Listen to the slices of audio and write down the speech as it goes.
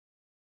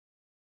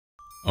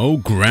Oh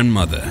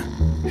grandmother,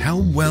 how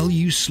well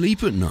you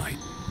sleep at night.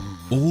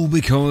 All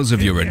because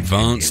of your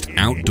advanced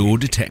outdoor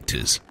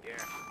detectors.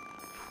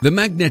 The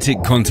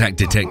magnetic contact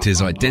detectors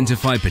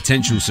identify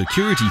potential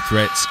security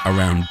threats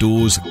around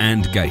doors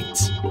and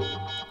gates.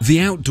 The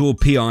outdoor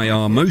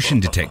PIR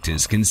motion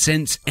detectors can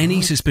sense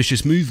any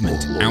suspicious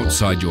movement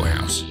outside your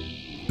house.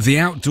 The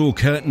outdoor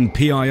curtain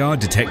PIR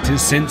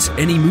detectors sense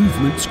any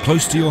movements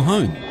close to your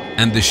home.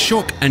 And the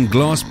shock and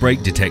glass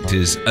break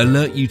detectors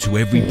alert you to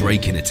every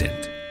break-in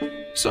attempt.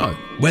 So,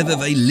 whether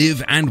they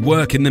live and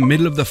work in the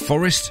middle of the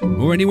forest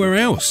or anywhere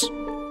else,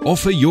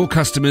 offer your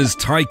customers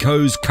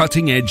Tyco's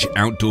cutting-edge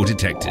outdoor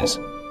detectors.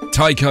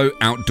 Tyco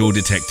Outdoor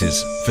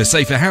Detectors for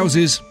safer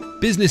houses,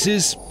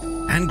 businesses,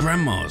 and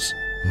grandmas.